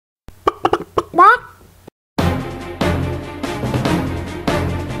What?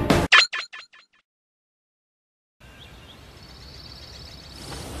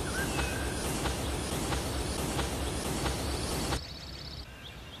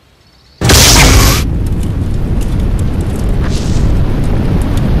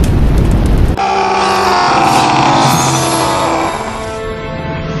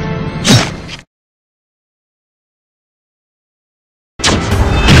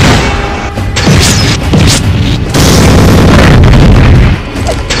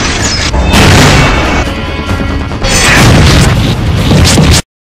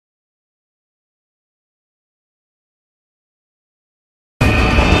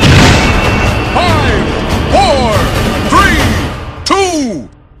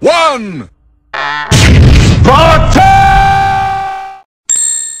 One! Sparta!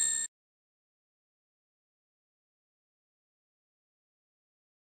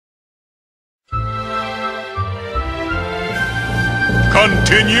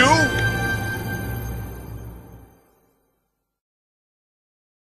 Continue?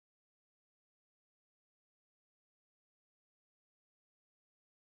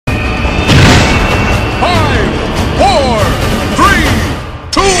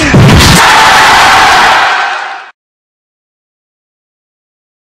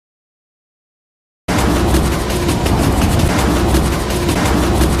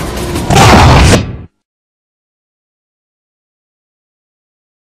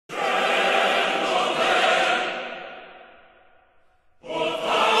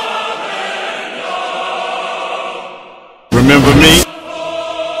 Remember me?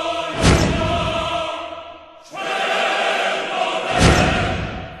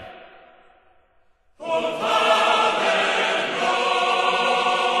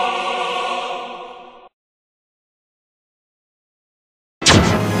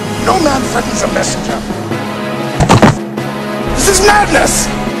 No man threatens a messenger. This is madness!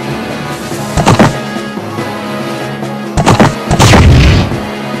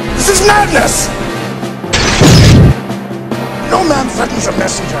 This is madness! No man threatens a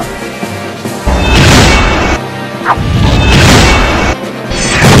messenger.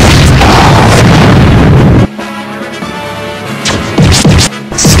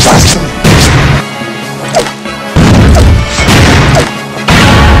 Spasm!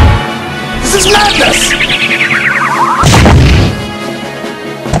 This is madness!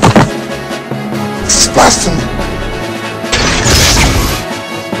 Spasm!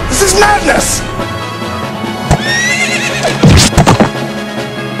 This is madness!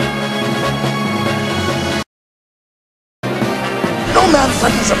 No man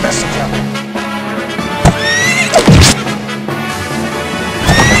threatens a messenger.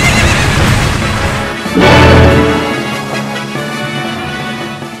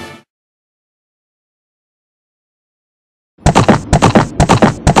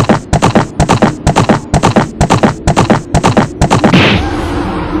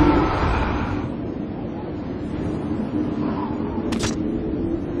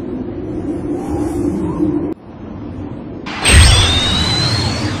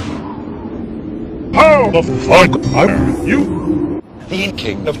 How the fuck are you? The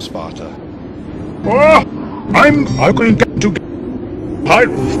king of Sparta. Oh, I'm going to get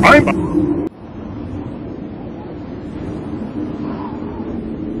I'm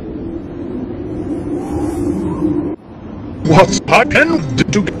What's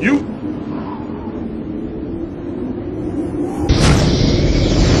happened to you?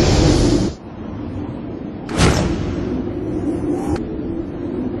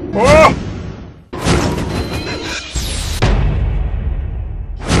 Oh!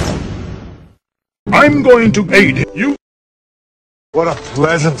 I'm going to aid you. What a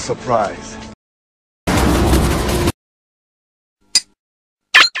pleasant surprise.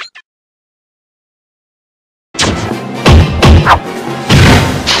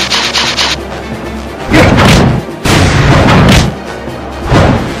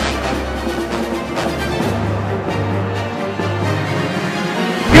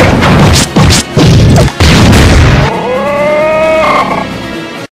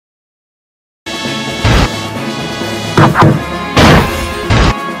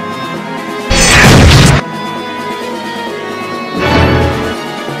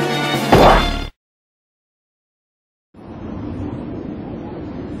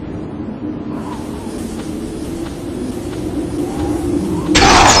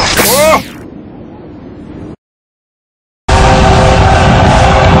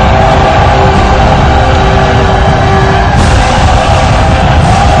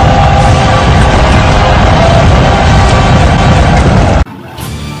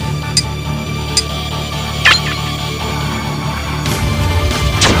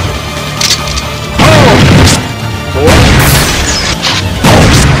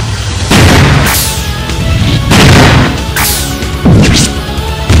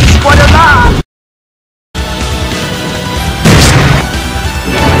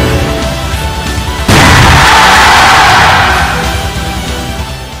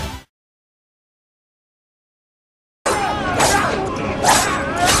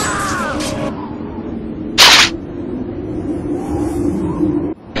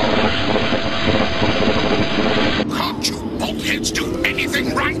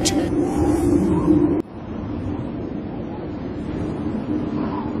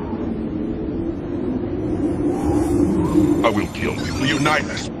 I will kill you. Will unite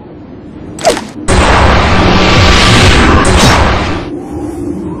us.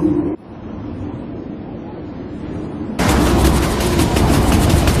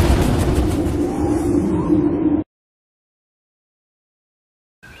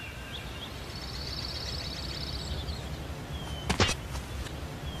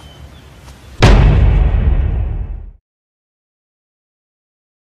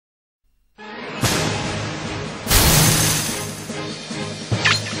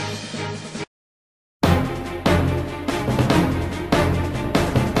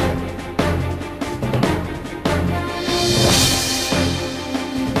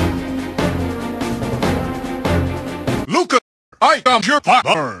 I am your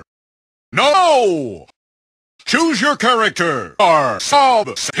father. No! Choose your character. R.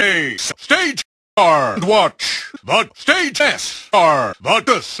 Subspace. Stage R. Watch. But stage S. R. But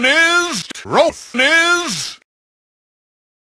the sniz. Roll sniz.